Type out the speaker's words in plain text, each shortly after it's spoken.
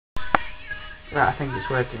Right, I think it's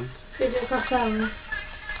working. Should we do across camera?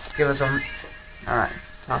 Give us some. Alright,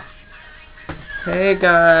 tough. Hey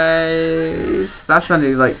guys! That's when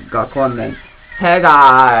he like got one then. Hey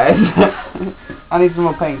guys! I need some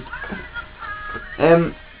more paint.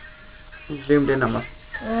 Zoomed in on me.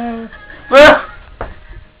 I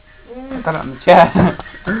got it on the chair.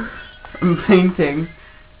 I'm painting.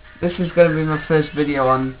 This is going to be my first video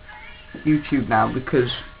on YouTube now because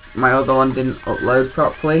my other one didn't upload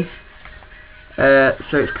properly. So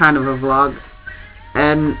it's kind of a vlog.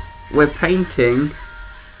 And we're painting,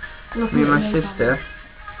 me and my sister.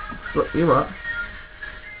 Look, you what?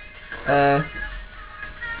 I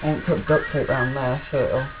won't put duct tape around there so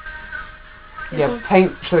it'll... Yeah,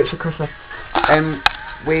 paint so it's a colour.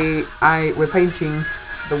 We're painting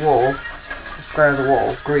the wall, the square of the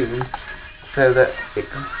wall, green, so that we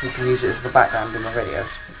can use it as the background in my videos.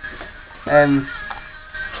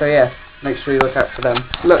 So yeah, make sure you look out for them.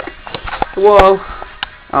 Look, the wall.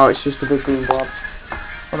 Oh, it's just a big green blob.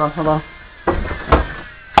 Hold on.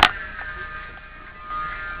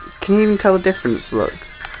 Can you even tell the difference? Look.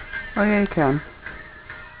 Oh yeah, you can.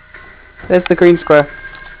 There's the green square.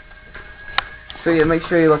 So yeah, make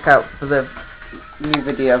sure you look out for the new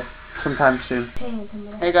video sometime soon.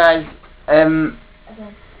 Hey guys,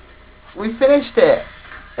 we finished it.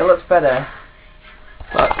 It looks better.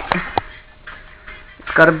 Look,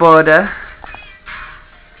 it's got a border.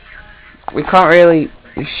 We can't really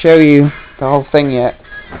show you the whole thing yet.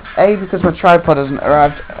 A, because my tripod hasn't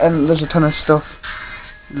arrived, and there's a ton of stuff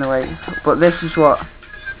in the way. But this is what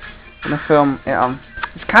I'm gonna film it on.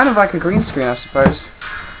 It's kind of like a green screen, I suppose.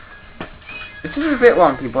 It is a bit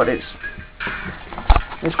wonky, but it's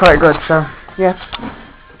quite good. So yeah.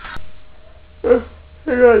 Hey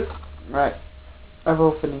guys. Right. We're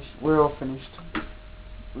all finished.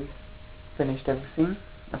 We've finished everything.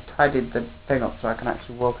 I've tidied the thing up so I can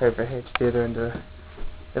actually walk over here to the other end of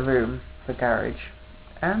the room, the garage,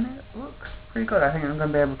 and it looks pretty good. I think I'm going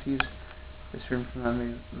to be able to use this room for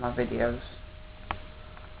my videos.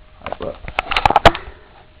 Like, look.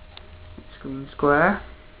 Screen square,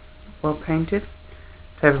 well painted.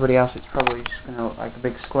 To everybody else it's probably just going to look like a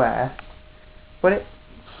big square, but it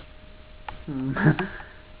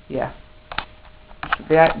yeah.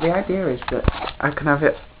 The idea is that I can have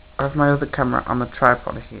my other camera on the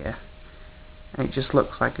tripod here, and it just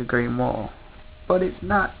looks like a green wall, but it's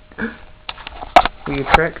not. Were you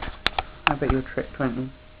tricked? I bet you were tricked, weren't you?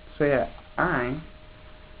 So yeah, I'm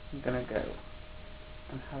gonna go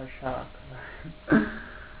and have a shower.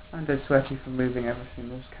 I'm just sweaty from moving everything.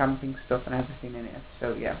 There's camping stuff and everything in here.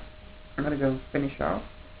 So yeah, I'm gonna go finish off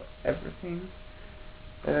everything.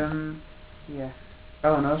 Yeah.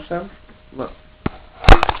 Oh, and also, look.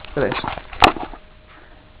 Look at this.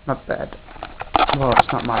 My bed. Well,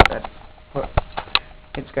 it's not my bed, but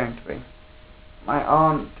it's going to be. My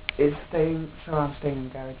aunt is staying, so I'm staying in the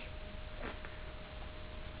garage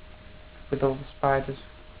with all the spiders.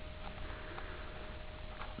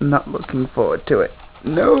 Not looking forward to it.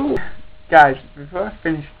 No! Guys, before I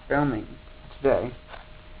finish filming today,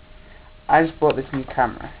 I just bought this new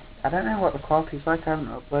camera. I don't know what the quality is like. I haven't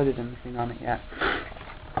uploaded anything on it yet.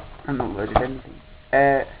 I haven't uploaded anything.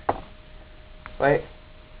 Wait.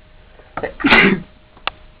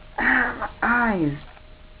 My eyes.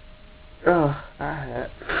 Oh, that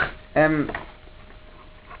hurt.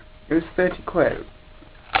 It was 30 quid.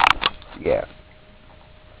 Yeah.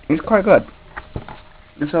 It's quite good.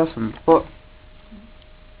 It's awesome, but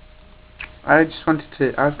I just wanted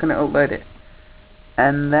to. I was gonna upload it,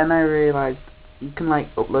 and then I realised you can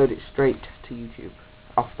like upload it straight to YouTube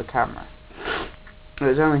off the camera. It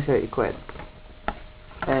was only 30 quid.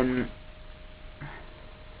 And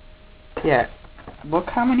yeah, look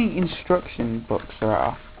how many instruction books there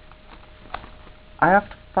are. I have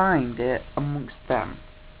to find it amongst them.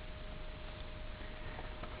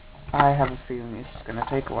 I have a feeling this is gonna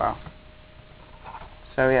take a while.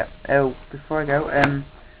 So yeah, before I go,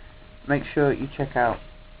 make sure you check out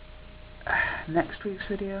next week's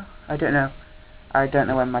video. I don't know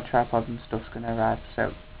when my tripod and stuff's gonna arrive,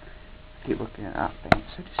 so keep looking at that thing.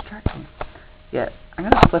 It's so distracting. Yeah, I'm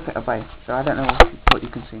gonna flip it away, so I don't know what you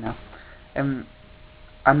can see now. I'm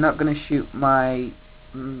not gonna shoot my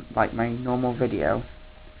my normal video.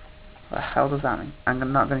 What the hell does that mean?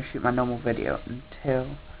 I'm not gonna shoot my normal video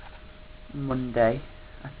until Monday,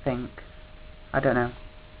 I think. I don't know.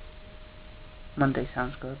 Monday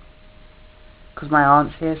sounds good. Because my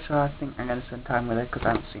aunt's here, so I think I'm gonna spend time with her because I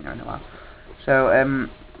haven't seen her in a while. So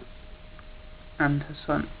and her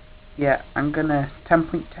son. Yeah, I'm gonna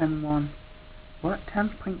 10.101. What?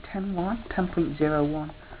 10.101?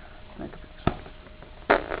 10.01.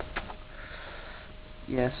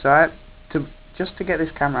 Yeah, so just to get this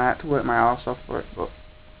camera. I had to work my arse off for it, but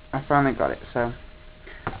I finally got it. So,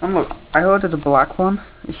 and look, I ordered a black one.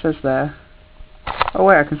 It says there. Oh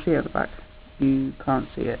wait, I can see it at the back. You can't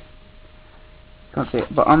see it. Can't see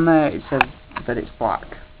it, but on there it says that it's black.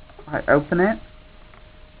 I open it,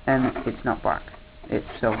 and it's not black. It's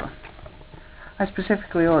silver. I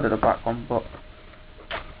specifically ordered a black one, but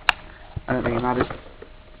I don't think it matters.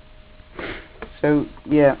 So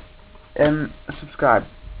yeah, subscribe,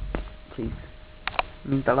 please. It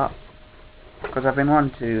means a lot, because I've been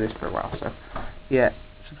wanting to do this for a while. So yeah,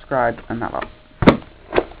 subscribe and that lot.